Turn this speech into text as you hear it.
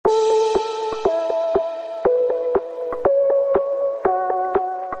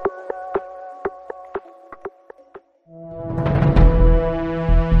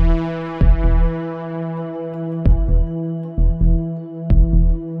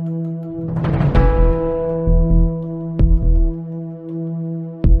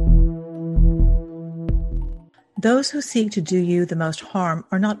Those who seek to do you the most harm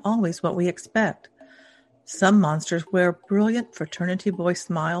are not always what we expect. Some monsters wear brilliant fraternity boy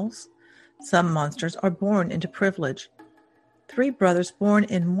smiles. Some monsters are born into privilege. Three brothers born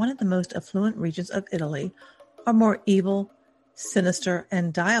in one of the most affluent regions of Italy are more evil, sinister,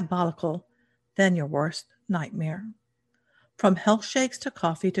 and diabolical than your worst nightmare. From health shakes to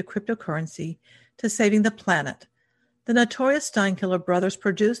coffee to cryptocurrency to saving the planet, the notorious Steinkiller brothers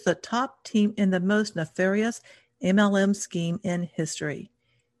produced the top team in the most nefarious MLM scheme in history.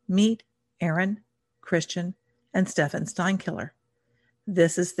 Meet Aaron, Christian, and Stefan Steinkiller.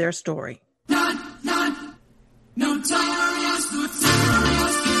 This is their story.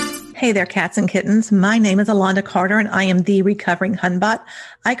 Hey there, cats and kittens. My name is Alonda Carter, and I am the recovering Hunbot.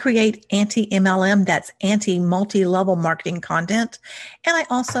 I create anti-MLM, that's anti-multi-level marketing content. And I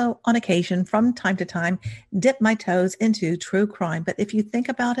also, on occasion, from time to time, dip my toes into true crime. But if you think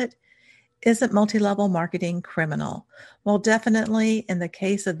about it, isn't multi-level marketing criminal? Well, definitely in the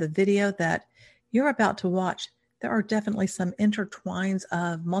case of the video that you're about to watch, there are definitely some intertwines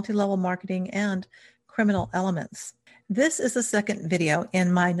of multi-level marketing and criminal elements. This is the second video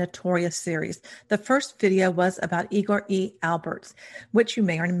in my Notorious series. The first video was about Igor E. Alberts, which you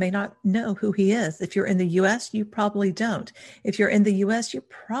may or may not know who he is. If you're in the U.S., you probably don't. If you're in the U.S., you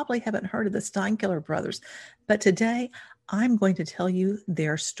probably haven't heard of the Steinkiller brothers. But today, I'm going to tell you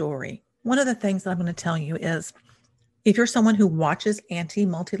their story. One of the things that I'm going to tell you is, if you're someone who watches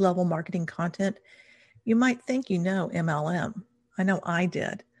anti-multi-level marketing content, you might think you know MLM. I know I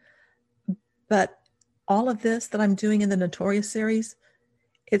did. But all of this that I'm doing in the Notorious series,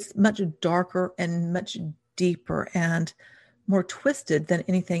 it's much darker and much deeper and more twisted than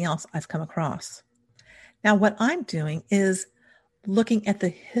anything else I've come across. Now, what I'm doing is looking at the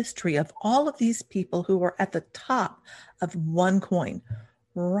history of all of these people who were at the top of OneCoin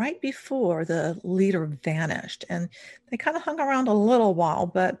right before the leader vanished. And they kind of hung around a little while,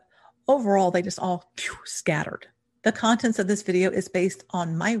 but overall, they just all scattered. The contents of this video is based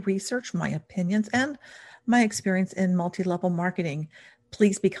on my research, my opinions, and my experience in multi-level marketing.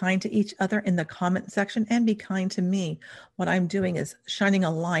 Please be kind to each other in the comment section and be kind to me. What I'm doing is shining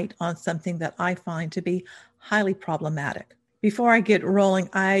a light on something that I find to be highly problematic. Before I get rolling,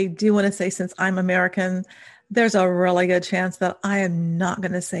 I do want to say, since I'm American, there's a really good chance that I am not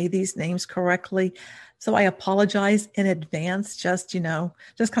going to say these names correctly. So I apologize in advance. Just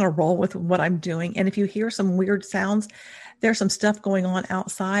kind of roll with what I'm doing. And if you hear some weird sounds, there's some stuff going on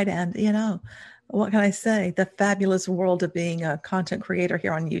outside. And, what can I say? The fabulous world of being a content creator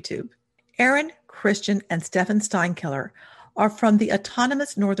here on YouTube. Aaron, Christian, and Stefan Steinkiller are from the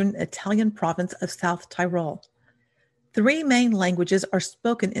autonomous northern Italian province of South Tyrol. Three main languages are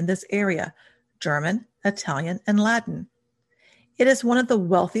spoken in this area: German, Italian, and Latin. It is one of the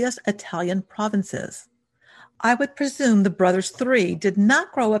wealthiest Italian provinces. I would presume the brothers three did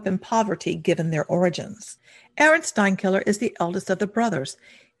not grow up in poverty given their origins. Aaron Steinkiller is the eldest of the brothers.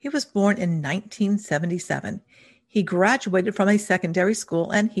 He was born in 1977. He graduated from a secondary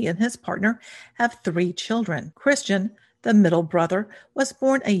school, and he and his partner have three children. Christian, the middle brother, was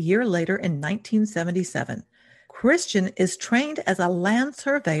born a year later in 1977. Christian is trained as a land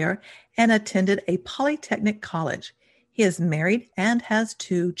surveyor and attended a polytechnic college. He is married and has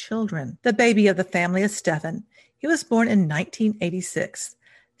two children. The baby of the family is Stefan. He was born in 1986.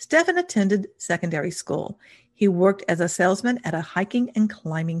 Stefan attended secondary school. He worked as a salesman at a hiking and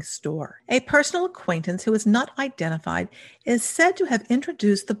climbing store. A personal acquaintance who is not identified is said to have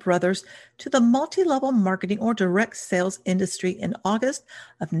introduced the brothers to the multi-level marketing or direct sales industry in August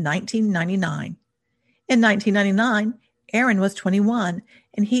of 1999. In 1999, Aaron was 21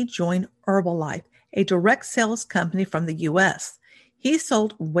 and he joined Herbalife, a direct sales company from the U.S. He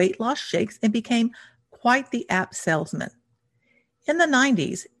sold weight loss shakes and became quite the apt salesman. In the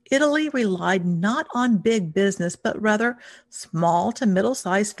 90s, Italy relied not on big business, but rather small to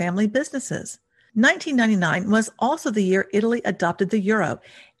middle-sized family businesses. 1999 was also the year Italy adopted the euro,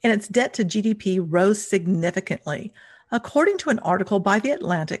 and its debt to GDP rose significantly. According to an article by The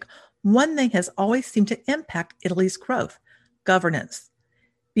Atlantic, one thing has always seemed to impact Italy's growth: governance.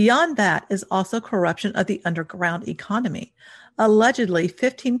 Beyond that is also corruption of the underground economy. Allegedly,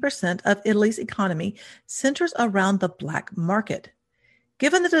 15% of Italy's economy centers around the black market.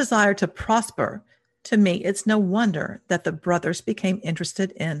 Given the desire to prosper, to me, it's no wonder that the brothers became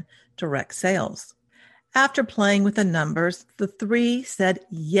interested in direct sales. After playing with the numbers, the three said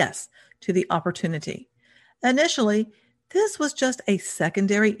yes to the opportunity. Initially, this was just a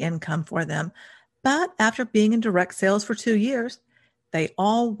secondary income for them, but after being in direct sales for 2 years, they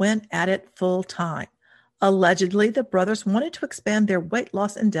all went at it full time. Allegedly, the brothers wanted to expand their weight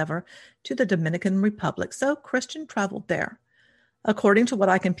loss endeavor to the Dominican Republic, so Christian traveled there. According to what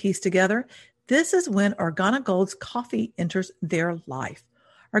I can piece together, this is when Organogold's coffee enters their life.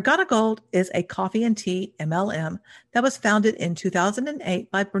 Organogold is a coffee and tea MLM that was founded in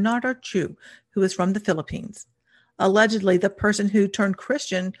 2008 by Bernardo Chu, who is from the Philippines. Allegedly, the person who turned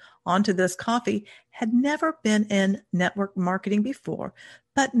Christian onto this coffee had never been in network marketing before,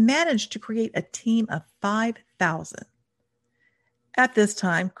 but managed to create a team of 5,000. At this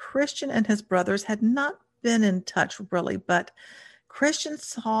time, Christian and his brothers had not been in touch really, but Christian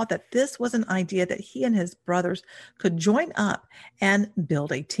saw that this was an idea that he and his brothers could join up and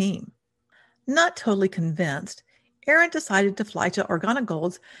build a team. Not totally convinced, Aaron decided to fly to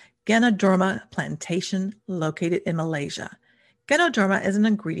Organogold's Ganoderma plantation located in Malaysia. Ganoderma is an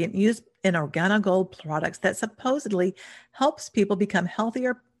ingredient used in Organogold products that supposedly helps people become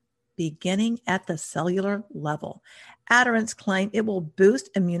healthier beginning at the cellular level. Adherents claim it will boost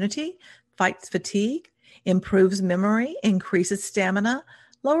immunity, fights fatigue, improves memory, increases stamina,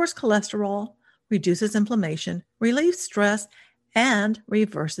 lowers cholesterol, reduces inflammation, relieves stress, and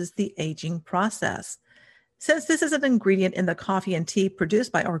reverses the aging process. Since this is an ingredient in the coffee and tea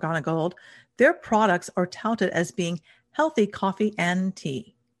produced by Organogold, their products are touted as being healthy coffee and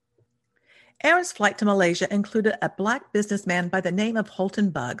tea. Aaron's flight to Malaysia included a Black businessman by the name of Holton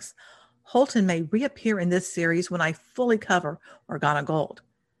Buggs. Holton may reappear in this series when I fully cover Organogold.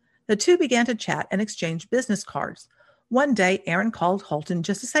 The two began to chat and exchange business cards. One day, Aaron called Holton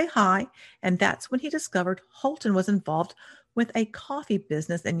just to say hi, and that's when he discovered Holton was involved with a coffee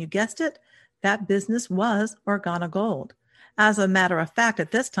business, and you guessed it, that business was Organogold. As a matter of fact, at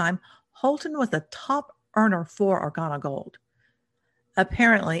this time, Holton was the top earner for Organogold.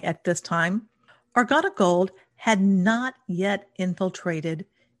 Apparently, at this time, Organogold had not yet infiltrated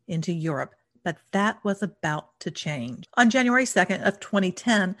into Europe, but that was about to change. On January 2nd of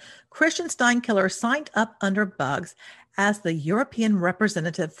 2010, Christian Steinkiller signed up under Buggs as the European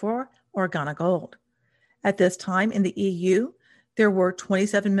representative for Organogold. At this time in the EU, there were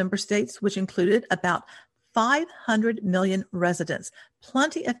 27 member states, which included about 500 million residents,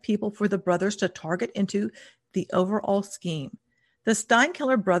 plenty of people for the brothers to target into the overall scheme. The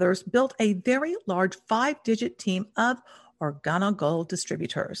Steinkiller brothers built a very large 5-digit team of Organogold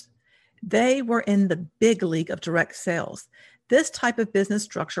distributors. They were in the big league of direct sales. This type of business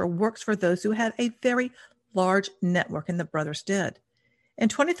structure works for those who had a very large network, and the brothers did. In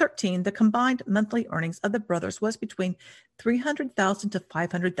 2013, the combined monthly earnings of the brothers was between $300,000 to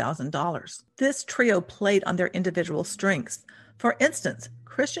 $500,000. This trio played on their individual strengths. For instance,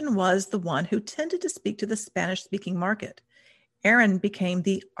 Christian was the one who tended to speak to the Spanish-speaking market. Aaron became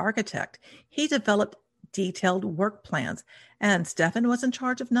the architect. He developed detailed work plans, and Stefan was in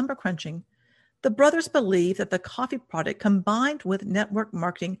charge of number crunching. The brothers believed that the coffee product combined with network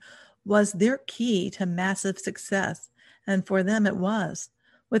marketing was their key to massive success, and for them it was.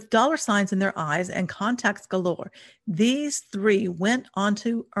 With dollar signs in their eyes and contacts galore, these three went on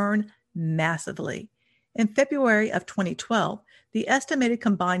to earn massively. In February of 2012, the estimated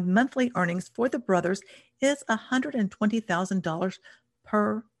combined monthly earnings for the brothers is $120,000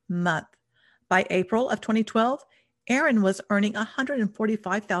 per month. By April of 2012, Aaron was earning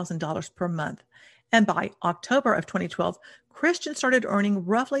 $145,000 per month. And by October of 2012, Christian started earning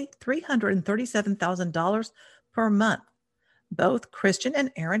roughly $337,000 per month. Both Christian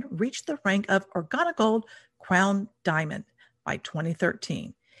and Aaron reached the rank of Organogold Crown Diamond by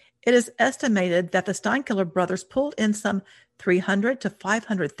 2013. It is estimated that the Steinkiller brothers pulled in some $300,000 to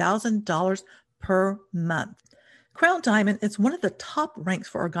 $500,000 per month. Crown Diamond is one of the top ranks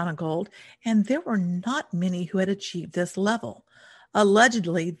for Organogold, and there were not many who had achieved this level.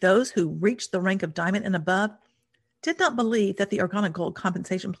 Allegedly, those who reached the rank of Diamond and above did not believe that the Organogold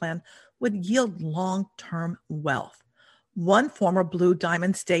compensation plan would yield long-term wealth. One former Blue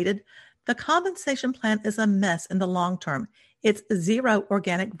Diamond stated, "The compensation plan is a mess in the long term. It's zero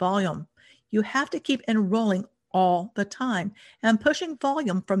organic volume. You have to keep enrolling all the time and pushing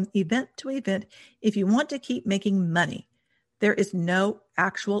volume from event to event if you want to keep making money. There is no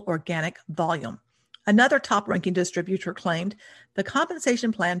actual organic volume." Another top-ranking distributor claimed the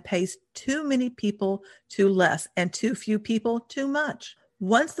compensation plan pays too many people too less and too few people too much.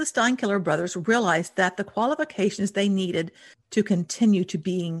 Once the Steinkiller brothers realized that the qualifications they needed to continue to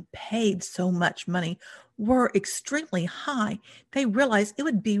being paid so much money were extremely high, they realized it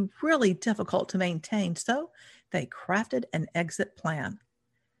would be really difficult to maintain, so they crafted an exit plan.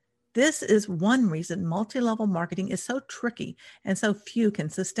 This is one reason multi-level marketing is so tricky and so few can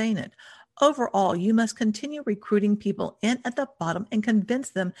sustain it. Overall, you must continue recruiting people in at the bottom and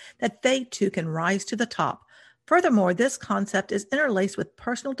convince them that they too can rise to the top. Furthermore, this concept is interlaced with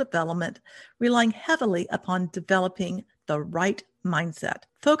personal development, relying heavily upon developing the right mindset.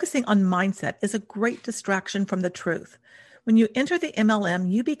 Focusing on mindset is a great distraction from the truth. When you enter the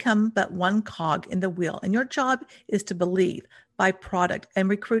MLM, you become but one cog in the wheel, and your job is to believe, buy product, and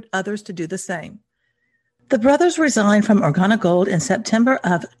recruit others to do the same. The brothers resigned from Organa Gold in September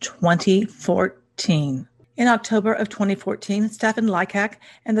of 2014. In October of 2014, Stefan Lycak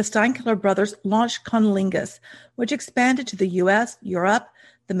and the Steinkiller brothers launched Conlingus, which expanded to the U.S., Europe,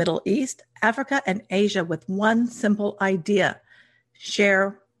 the Middle East, Africa, and Asia with one simple idea: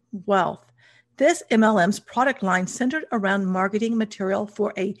 share wealth. This MLM's product line centered around marketing material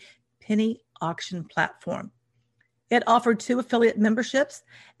for a penny auction platform. It offered 2 affiliate memberships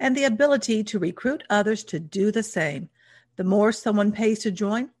and the ability to recruit others to do the same. The more someone pays to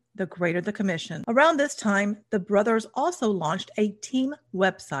join, the greater the commission. Around this time, the brothers also launched a team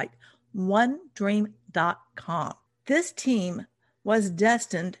website, onedream.com. This team was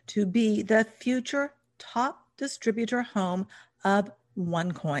destined to be the future top distributor home of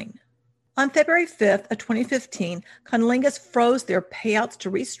OneCoin. On February 5th of 2015, Conlingus froze their payouts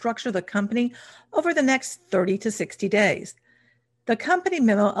to restructure the company over the next 30 to 60 days. The company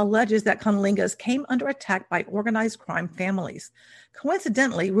memo alleges that Conlingus came under attack by organized crime families.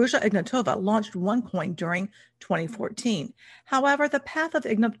 Coincidentally, Ruja Ignatova launched OneCoin during 2014. However, the path of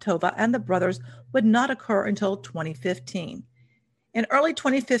Ignatova and the brothers would not occur until 2015. In early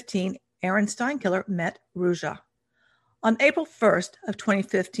 2015, Aaron Steinkiller met Ruja. On April 1st of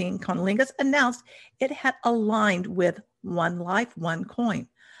 2015, Conlingus announced it had aligned with One Life, One Coin.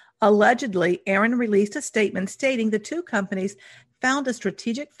 Allegedly, Aaron released a statement stating the two companies found a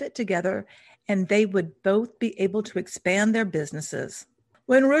strategic fit together and they would both be able to expand their businesses.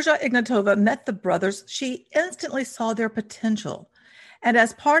 When Ruja Ignatova met the brothers, she instantly saw their potential. And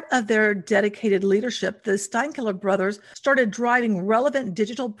as part of their dedicated leadership, the Steinkiller brothers started driving relevant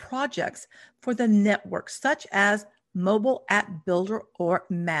digital projects for the network, such as Mobile App Builder, or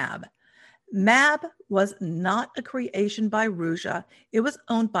MAB. MAB was not a creation by Ruja. It was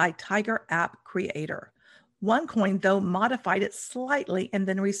owned by Tiger App Creator. OneCoin, though, modified it slightly and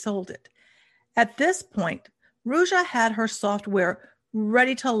then resold it. At this point, Ruja had her software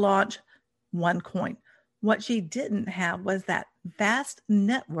ready to launch OneCoin. What she didn't have was that vast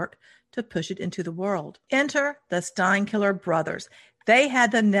network to push it into the world. Enter the Steinkiller brothers. They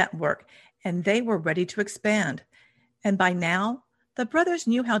had the network, and they were ready to expand. And by now, the brothers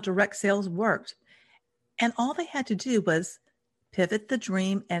knew how direct sales worked. And all they had to do was pivot the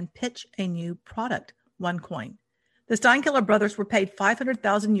dream and pitch a new product, OneCoin. The Steinkiller brothers were paid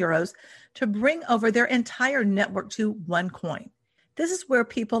 500,000 euros to bring over their entire network to OneCoin. This is where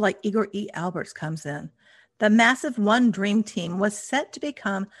people like Igor E. Alberts comes in. The massive One Dream team was set to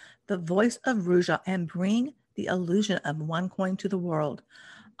become the voice of Ruja and bring the illusion of OneCoin to the world.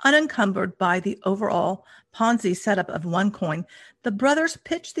 Unencumbered by the overall Ponzi setup of OneCoin, the brothers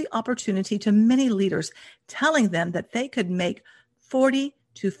pitched the opportunity to many leaders, telling them that they could make 40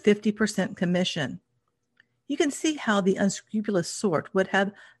 to 50% commission. You can see how the unscrupulous sort would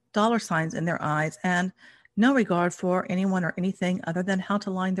have dollar signs in their eyes and no regard for anyone or anything other than how to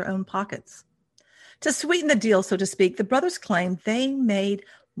line their own pockets. To sweeten the deal, so to speak, the brothers claimed they made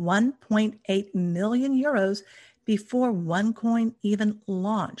 1.8 million euros before OneCoin even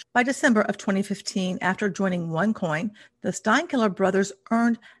launched. By December of 2015, after joining OneCoin, the Steinkiller brothers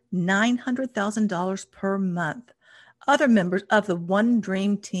earned $900,000 per month. Other members of the One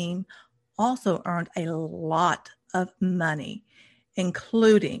Dream team also earned a lot of money,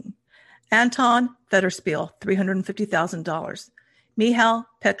 including Anton Federspiel, $350,000, Mihail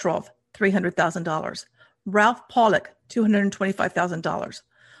Petrov, $300,000, Ralph Pollock, $225,000,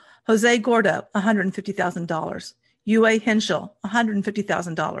 Jose Gordo, $150,000, Uwe Henschel,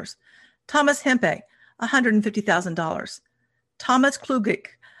 $150,000, Thomas Hempe, $150,000, Thomas Klugik,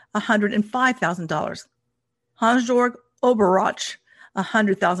 $105,000, Hans-Georg Oberroch,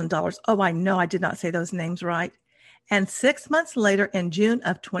 $100,000. Oh, I know I did not say those names right. And 6 months later, in June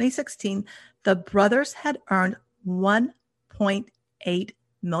of 2016, the brothers had earned $1.8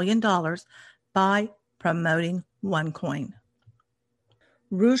 million by promoting OneCoin.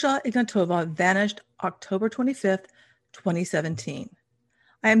 Ruja Ignatova vanished October 25th, 2017.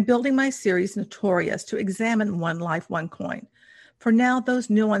 I am building my series Notorious to examine One Life, One Coin. For now, those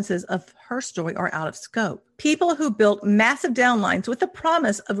nuances of her story are out of scope. People who built massive downlines with the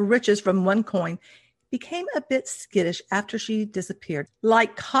promise of riches from OneCoin became a bit skittish after she disappeared.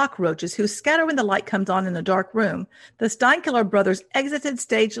 Like cockroaches who scatter when the light comes on in a dark room, the Steinkiller brothers exited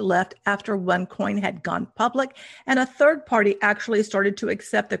stage left after OneCoin had gone public, and a third party actually started to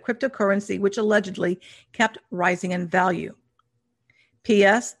accept the cryptocurrency, which allegedly kept rising in value.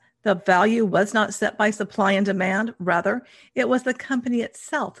 P.S. The value was not set by supply and demand. Rather, it was the company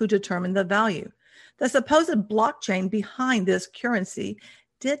itself who determined the value. The supposed blockchain behind this currency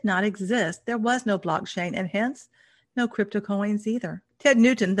did not exist. There was no blockchain and hence no crypto coins either. Ted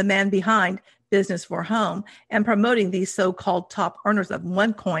Newton, the man behind Business for Home and promoting these so-called top earners of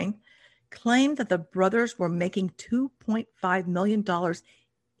OneCoin, claimed that the brothers were making $2.5 million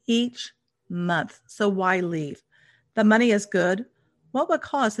each month. So why leave? The money is good. What would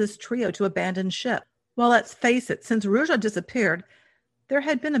cause this trio to abandon ship? Well, let's face it, since Ruja disappeared, there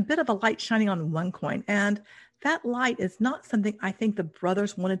had been a bit of a light shining on OneCoin, and that light is not something I think the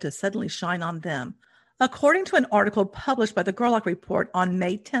brothers wanted to suddenly shine on them. According to an article published by the Gerlach Report on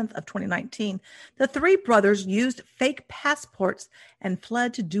May 10th of 2019, the three brothers used fake passports and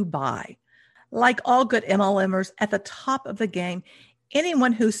fled to Dubai. Like all good MLMers at the top of the game,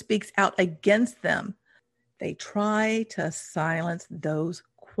 anyone who speaks out against them, they try to silence those,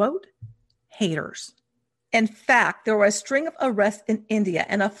 quote, haters. In fact, there were a string of arrests in India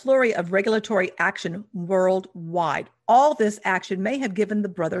and a flurry of regulatory action worldwide. All this action may have given the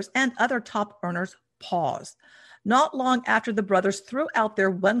brothers and other top earners pause. Not long after the brothers threw out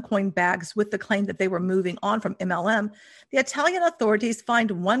their OneCoin bags with the claim that they were moving on from MLM, the Italian authorities fined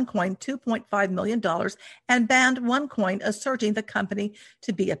OneCoin $2.5 million and banned OneCoin, asserting the company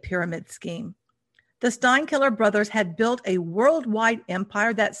to be a pyramid scheme. The Steinkiller brothers had built a worldwide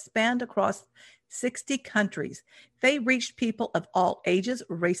empire that spanned across 60 countries. They reached people of all ages,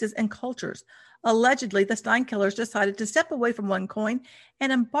 races, and cultures. Allegedly, the Steinkillers decided to step away from OneCoin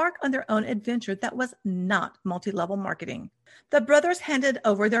and embark on their own adventure that was not multi-level marketing. The brothers handed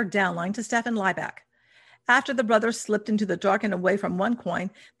over their downline to Stefan Liebeck. After the brothers slipped into the dark and away from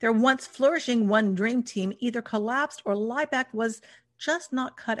OneCoin, their once flourishing One Dream team either collapsed or Liebeck was just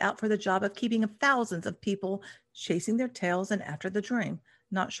not cut out for the job of keeping thousands of people chasing their tails and after the dream.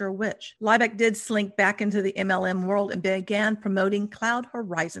 Not sure which. Liebeck did slink back into the MLM world and began promoting Cloud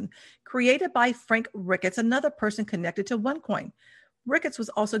Horizon, created by Frank Ricketts, another person connected to OneCoin. Ricketts was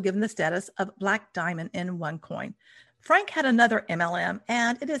also given the status of Black Diamond in OneCoin. Frank had another MLM,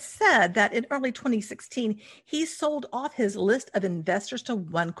 and it is said that in early 2016, he sold off his list of investors to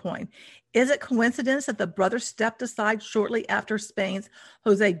OneCoin. Is it coincidence that the brothers stepped aside shortly after Spain's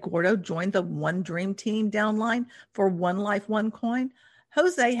Jose Gordo joined the One Dream team downline for One Life OneCoin?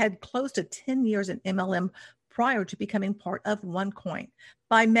 Jose had close to 10 years in MLM prior to becoming part of OneCoin.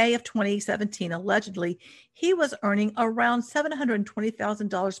 By May of 2017, allegedly, he was earning around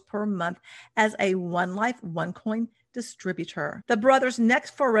 $720,000 per month as a One Life OneCoin distributor. The brothers'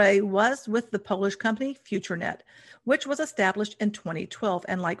 next foray was with the Polish company FutureNet, which was established in 2012,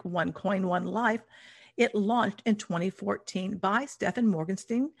 and like OneCoin, One Life, it launched in 2014 by Stefan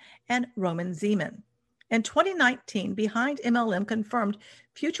Morgenstein and Roman Zeman. In 2019, Behind MLM confirmed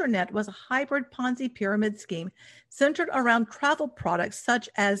FutureNet was a hybrid Ponzi pyramid scheme centered around travel products such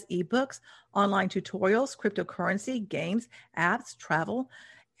as ebooks, online tutorials, cryptocurrency, games, apps, travel,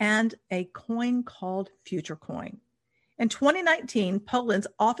 and a coin called FutureCoin. In 2019, Poland's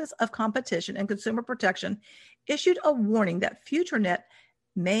Office of Competition and Consumer Protection issued a warning that FutureNet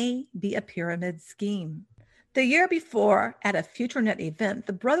may be a pyramid scheme. The year before, at a FutureNet event,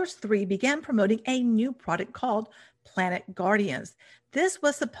 the Brothers Three began promoting a new product called Planet Guardians. This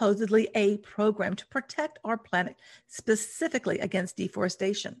was supposedly a program to protect our planet, specifically against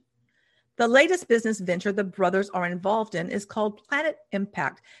deforestation. The latest business venture the brothers are involved in is called Planet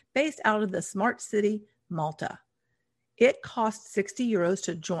Impact, based out of the smart city, Malta. It costs 60 euros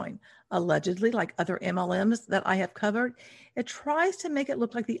to join. Allegedly, like other MLMs that I have covered, it tries to make it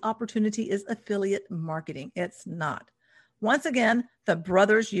look like the opportunity is affiliate marketing. It's not. Once again, the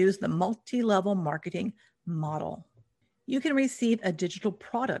brothers use the multi-level marketing model. You can receive a digital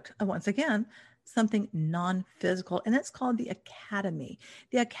product, once again, something non-physical, and it's called the Academy.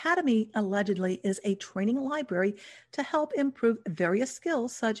 The Academy allegedly is a training library to help improve various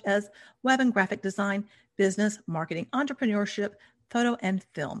skills such as web and graphic design, business, marketing, entrepreneurship, photo, and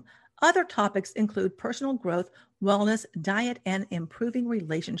film. Other topics include personal growth, wellness, diet, and improving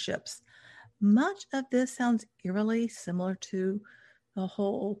relationships. Much of this sounds eerily similar to the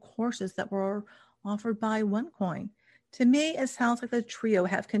whole courses that were offered by OneCoin. To me, it sounds like the trio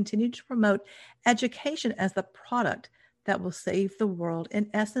have continued to promote education as the product that will save the world. In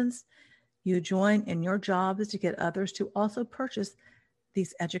essence, you join and your job is to get others to also purchase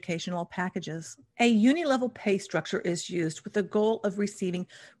these educational packages. A uni-level pay structure is used with the goal of receiving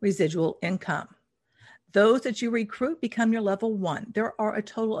residual income. Those that you recruit become your level 1. There are a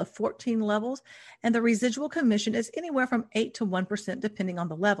total of 14 levels, and the residual commission is anywhere from 8 to 1% depending on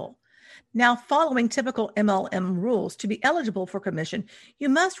the level. Now, following typical MLM rules, to be eligible for commission, you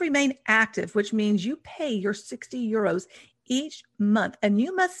must remain active, which means you pay your 60 euros each month, and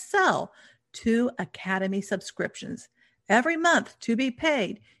you must sell 2 Academy subscriptions. Every month to be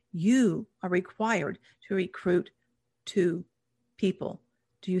paid, you are required to recruit 2 people.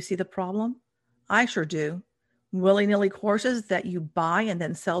 Do you see the problem? I sure do. Willy-nilly courses that you buy and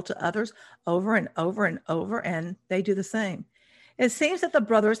then sell to others over and over and over, and they do the same. It seems that the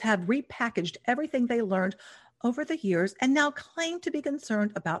brothers have repackaged everything they learned over the years and now claim to be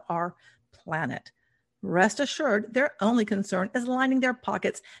concerned about our planet. Rest assured, their only concern is lining their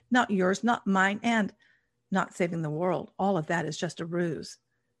pockets, not yours, not mine, and not saving the world. All of that is just a ruse.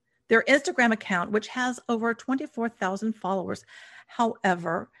 Their Instagram account, which has over 24,000 followers,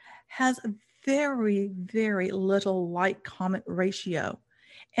 however, has very, very little like-comment ratio.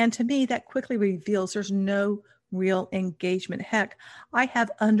 And to me, that quickly reveals there's no real engagement. Heck, I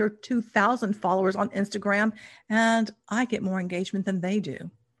have under 2,000 followers on Instagram, and I get more engagement than they do.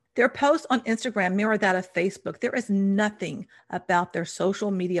 Their posts on Instagram mirror that of Facebook. There is nothing about their social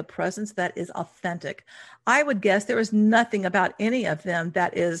media presence that is authentic. I would guess there is nothing about any of them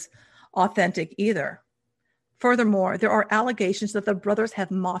that is authentic either. Furthermore, there are allegations that the brothers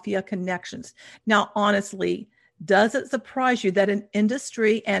have mafia connections. Now, honestly, does it surprise you that an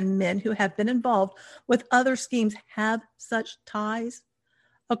industry and men who have been involved with other schemes have such ties?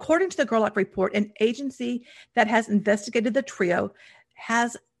 According to the Gerlach report, an agency that has investigated the trio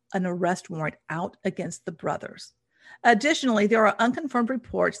has an arrest warrant out against the brothers. Additionally, there are unconfirmed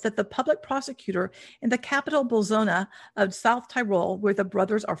reports that the public prosecutor in the capital Bolzona of South Tyrol, where the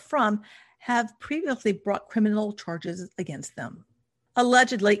brothers are from, have previously brought criminal charges against them.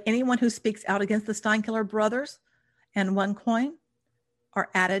 Allegedly, anyone who speaks out against the Steinkiller brothers and OneCoin are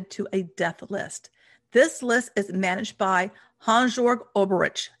added to a death list. This list is managed by Hans-Jörg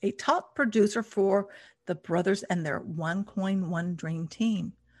Oberich, a top producer for the brothers and their OneCoin One Dream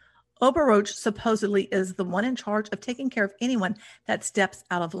team. Oberich supposedly is the one in charge of taking care of anyone that steps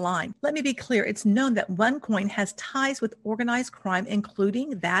out of line. Let me be clear. It's known that OneCoin has ties with organized crime,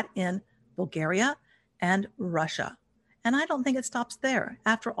 including that in Bulgaria and Russia. And I don't think it stops there.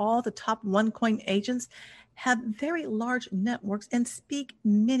 After all, the top OneCoin agents have very large networks and speak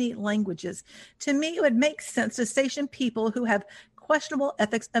many languages. To me, it would make sense to station people who have questionable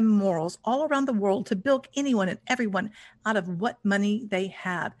ethics and morals all around the world to bilk anyone and everyone out of what money they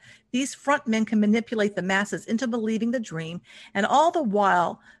have. These front men can manipulate the masses into believing the dream, and all the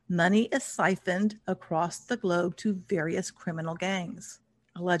while, money is siphoned across the globe to various criminal gangs.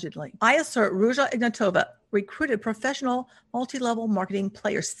 Allegedly. I assert Ruja Ignatova recruited professional multi-level marketing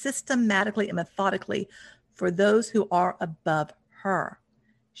players systematically and methodically for those who are above her.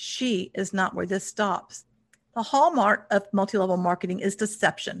 She is not where this stops. The hallmark of multi-level marketing is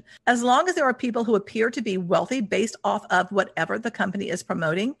deception. As long as there are people who appear to be wealthy based off of whatever the company is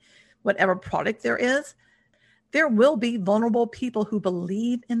promoting, whatever product there is, there will be vulnerable people who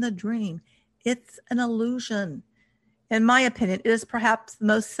believe in the dream. It's an illusion. In my opinion, it is perhaps the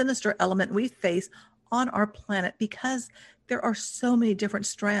most sinister element we face on our planet because there are so many different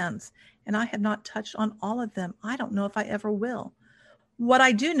strands, and I have not touched on all of them. I don't know if I ever will. What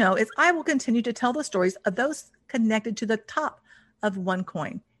I do know is I will continue to tell the stories of those connected to the top of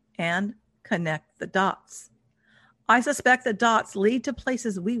OneCoin and connect the dots. I suspect the dots lead to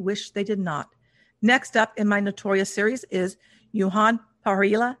places we wish they did not. Next up in my notorious series is Johan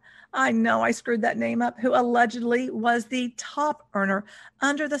Parila. I know I screwed that name up, who allegedly was the top earner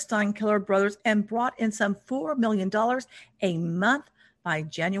under the Steinkiller brothers and brought in some $4 million a month by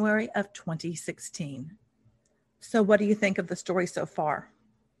January of 2016. So what do you think of the story so far?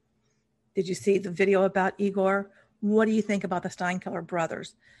 Did you see the video about Igor? What do you think about the Steinkiller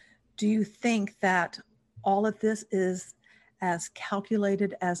brothers? Do you think that all of this is as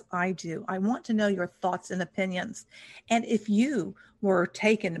calculated as I do? I want to know your thoughts and opinions. And if you were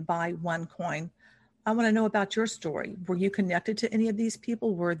taken by OneCoin, I want to know about your story. Were you connected to any of these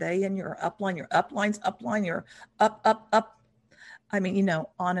people? Were they in your upline, your upline's upline, your up? I mean, you know,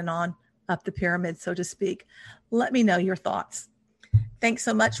 on and on up the pyramid, so to speak. Let me know your thoughts. Thanks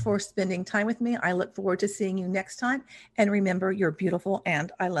so much for spending time with me. I look forward to seeing you next time. And remember, you're beautiful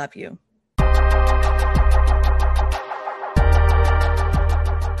and I love you.